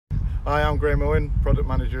Hi, I'm Owen, Product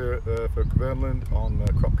Manager for Kverneland on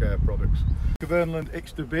crop care products. Kverneland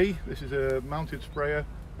iXter B, this is a mounted sprayer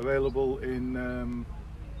available in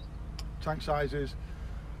tank sizes,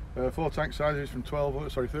 4 tank sizes from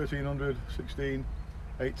 1300, 16,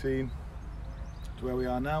 18 to where we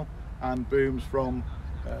are now, and booms from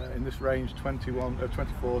in this range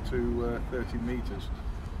 24 to 30 metres.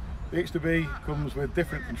 The iXter B comes with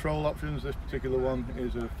different control options. This particular one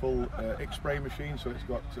is a full X-spray machine, so it's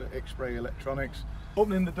got X-spray electronics.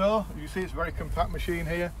 Opening the door, you see it's a very compact machine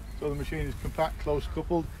here. So the machine is compact, close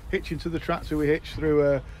coupled. Hitching to the tractor, we hitch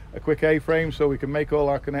through a quick A-frame so we can make all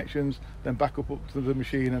our connections, then back up to the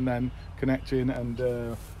machine and then connect in and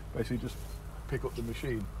basically just pick up the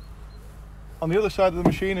machine. On the other side of the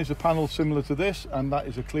machine is a panel similar to this, and that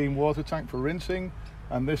is a clean water tank for rinsing.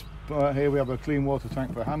 And this here we have a clean water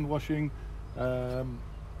tank for hand washing, and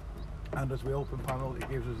as we open panel it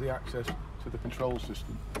gives us the access to the control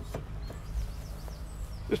system.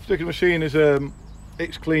 This particular machine is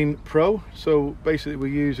X-Clean Pro, so basically we're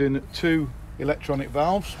using 2 electronic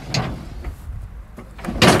valves.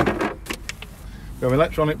 We have an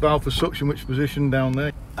electronic valve for suction, which is positioned down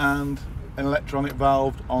there, and an electronic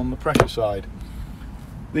valve on the pressure side.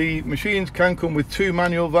 The machines can come with 2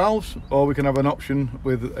 manual valves, or we can have an option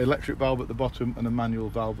with an electric valve at the bottom and a manual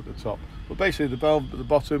valve at the top. But basically the valve at the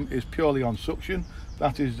bottom is purely on suction.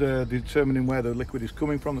 That is determining where the liquid is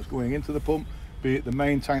coming from that's going into the pump, be it the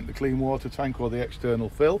main tank, the clean water tank, or the external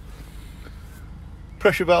fill.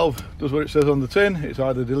 Pressure valve does what it says on the tin. It's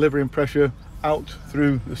either delivering pressure out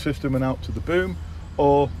through the system and out to the boom,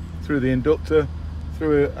 or through the inductor,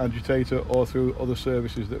 through an agitator, or through other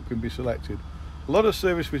services that can be selected. A lot of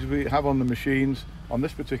services which we have on the machines on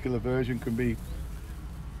this particular version can be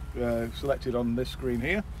selected on this screen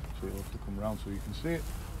here. So you'll have to come around so you can see it.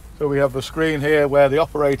 So we have the screen here where the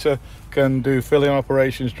operator can do filling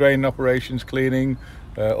operations, draining operations, cleaning,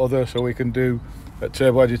 other. So we can do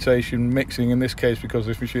turbo agitation, mixing. In this case, because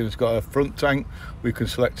this machine has got a front tank, we can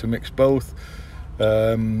select to mix both.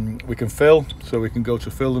 We can fill, so we can go to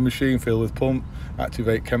fill the machine, fill with pump,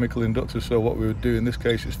 activate chemical inductors. So what we would do in this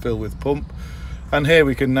case is fill with pump. And here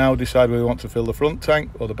we can now decide whether we want to fill the front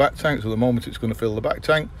tank or the back tank. So at the moment it's going to fill the back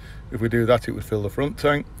tank. If we do that, it would fill the front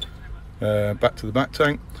tank, back to the back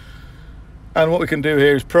tank. And what we can do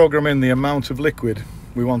here is program in the amount of liquid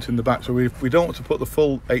we want in the back. So if we don't want to put the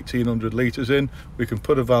full 1800 litres in, we can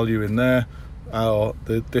put a value in there, or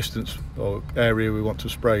the distance or area we want to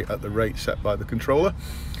spray at the rate set by the controller.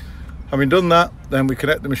 Having done that, then we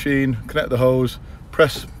connect the machine, connect the hose,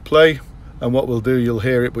 press play, and what we'll do, you'll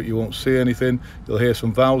hear it but you won't see anything. You'll hear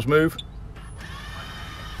some valves move,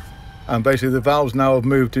 and basically the valves now have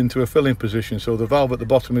moved into a filling position. So the valve at the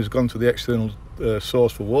bottom has gone to the external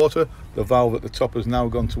source for water. The valve at the top has now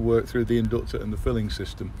gone to work through the inductor and the filling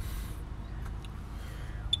system.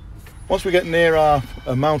 Once we get near our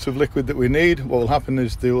amount of liquid that we need, what will happen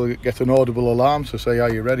is they will get an audible alarm, so say,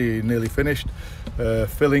 are you ready, are you nearly finished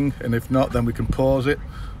filling? And if not, then we can pause it.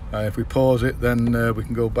 If we pause it, then we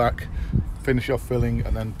can go back, finish off filling,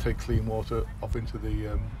 and then take clean water off into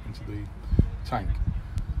the tank.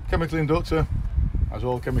 Chemical inductor, as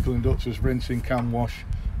all chemical inductors, rinsing, can wash,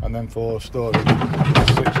 and then for storage, it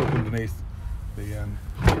sits up underneath the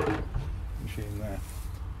machine there.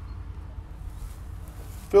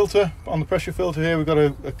 Filter, on the pressure filter here we've got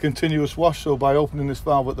a continuous wash, so by opening this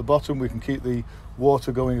valve at the bottom we can keep the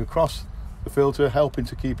water going across the filter, helping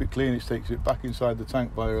to keep it clean. It takes it back inside the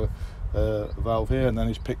tank by a valve here, and then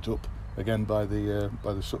it's picked up again by the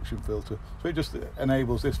suction filter. So it just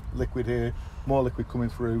enables this liquid here, more liquid coming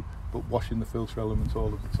through, but washing the filter element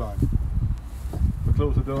all of the time. We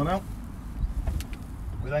close the door now.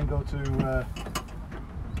 We then go to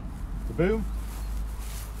the boom.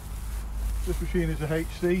 This machine is a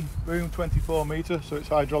HC boom, 24 metre, so it's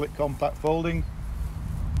hydraulic compact folding.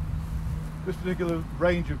 This particular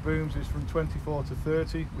range of booms is from 24 to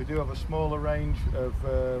 30. We do have a smaller range of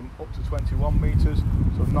up to 21 metres,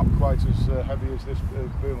 so not quite as heavy as this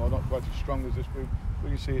boom, or not quite as strong as this boom. But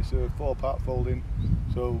you see it's a 4-part folding,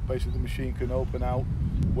 so basically the machine can open out,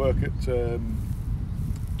 work at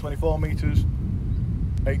 24 metres,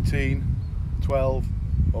 18, 12,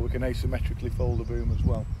 or we can asymmetrically fold the boom as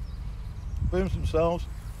well. Booms themselves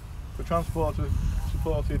were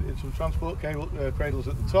supported in some transport cradles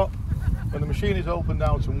at the top. When the machine is opened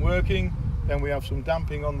out and working, then we have some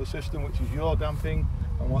damping on the system, which is yaw damping,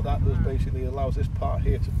 and what that does basically allows this part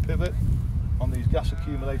here to pivot on these gas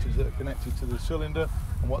accumulators that are connected to the cylinder,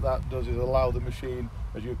 and what that does is allow the machine,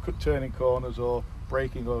 as you're turning corners or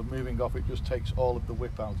braking or moving off, it just takes all of the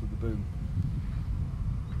whip out of the boom.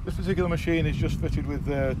 This particular machine is just fitted with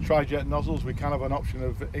tri-jet nozzles. We can have an option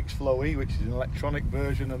of iXter, which is an electronic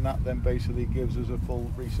version, and that then basically gives us a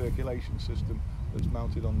full recirculation system that's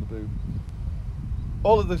mounted on the boom.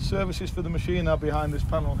 All of the services for the machine are behind this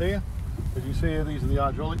panel here. As you see here, these are the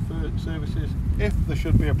hydraulic services. If there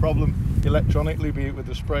should be a problem electronically, be it with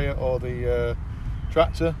the sprayer or the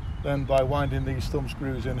tractor, then by winding these thumb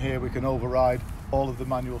screws in here, we can override all of the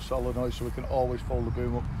manual solenoids, so we can always fold the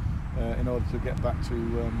boom up in order to get back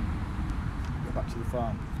to the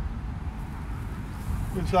farm.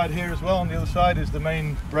 Inside here as well, on the other side, is the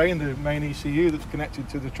main brain, the main ECU that's connected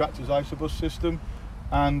to the tractor's isobus system,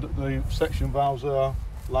 and the section valves are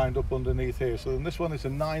lined up underneath here. So this one is a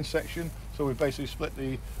 9 section, so we basically split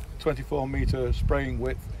the 24-metre spraying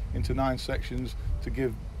width into 9 sections to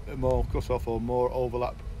give more cut-off or more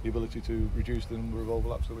overlap, the ability to reduce the number of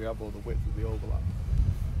overlaps that we have, or the width of the overlap.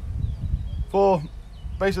 For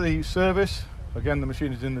basically service, again the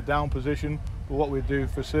machine is in the down position, but what we do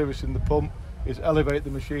for servicing the pump is elevate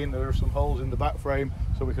the machine. There are some holes in the back frame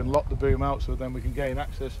so we can lock the boom out, so then we can gain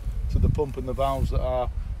access to the pump and the valves that are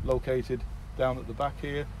located down at the back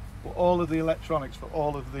here. But all of the electronics for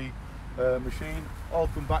all of the machine all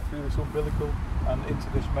come back through this umbilical and into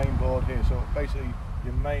this main board here. So basically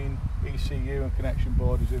your main ECU and connection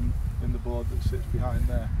board is in the board that sits behind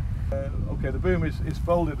there. Okay, the boom is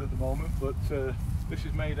folded at the moment, but this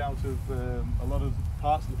is made out of a lot of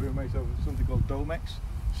parts of the boom are made out of something called Domex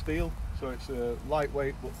steel. So it's a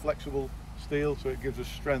lightweight but flexible steel, so it gives us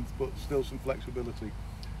strength but still some flexibility.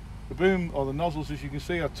 The boom, or the nozzles, as you can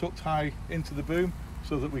see, are tucked high into the boom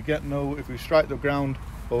so that we get if we strike the ground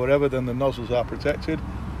or whatever, then the nozzles are protected.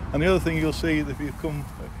 And the other thing you'll see, if you come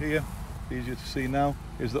here, easier to see now,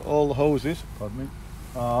 is that all the hoses, pardon me,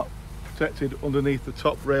 are protected underneath the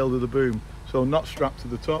top rail of the boom. So not strapped to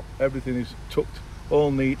the top, everything is tucked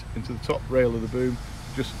all neat into the top rail of the boom,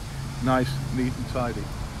 just nice, neat and tidy.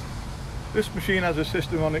 This machine has a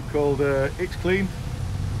system on it called iXter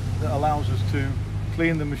that allows us to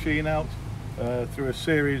clean the machine out through a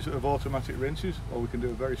series of automatic rinses, or we can do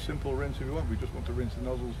a very simple rinse if we want. We just want to rinse the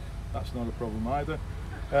nozzles, that's not a problem either.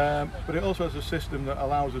 But it also has a system that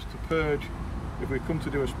allows us to purge. If we come to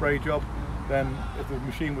do a spray job, then if the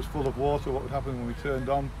machine was full of water, what would happen when we turned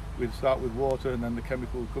on, we'd start with water and then the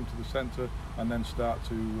chemical would come to the centre and then start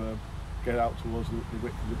to get out towards the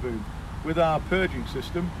width of the boom. With our purging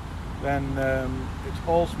system, then it's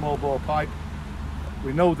all small bore pipe.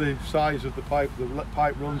 We know the size of the pipe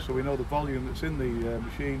runs, so we know the volume that's in the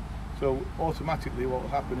machine. So automatically what will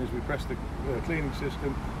happen is we press the cleaning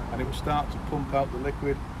system and it will start to pump out the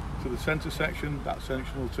liquid to the centre section. That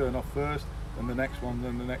section will turn off first, then the next one,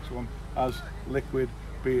 then the next one, as liquid,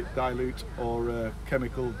 be it dilute or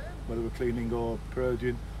chemical, whether we're cleaning or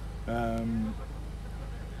purging,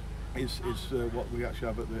 is what we actually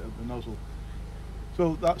have at the nozzle.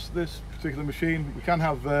 So that's this particular machine. We can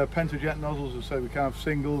have pentajet nozzles, as I say, we can have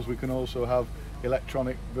singles, we can also have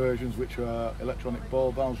electronic versions which are electronic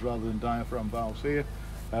ball valves rather than diaphragm valves here.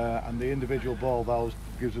 And the individual ball valves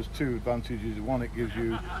gives us two advantages. One, it gives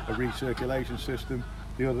you a recirculation system.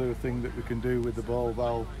 The other thing that we can do with the ball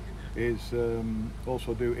valve is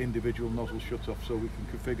also do individual nozzle shut-off, so we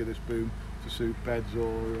can configure this boom to suit beds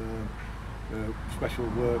or special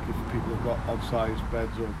work. If people have got odd-sized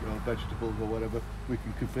beds or vegetables or whatever, we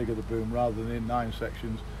can configure the boom rather than in 9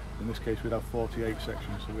 sections. In this case we'd have 48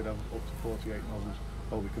 sections, so we'd have up to 48 nozzles,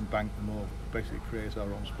 or we can bank them all. Basically create our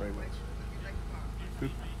own spray weights.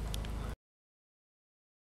 Good.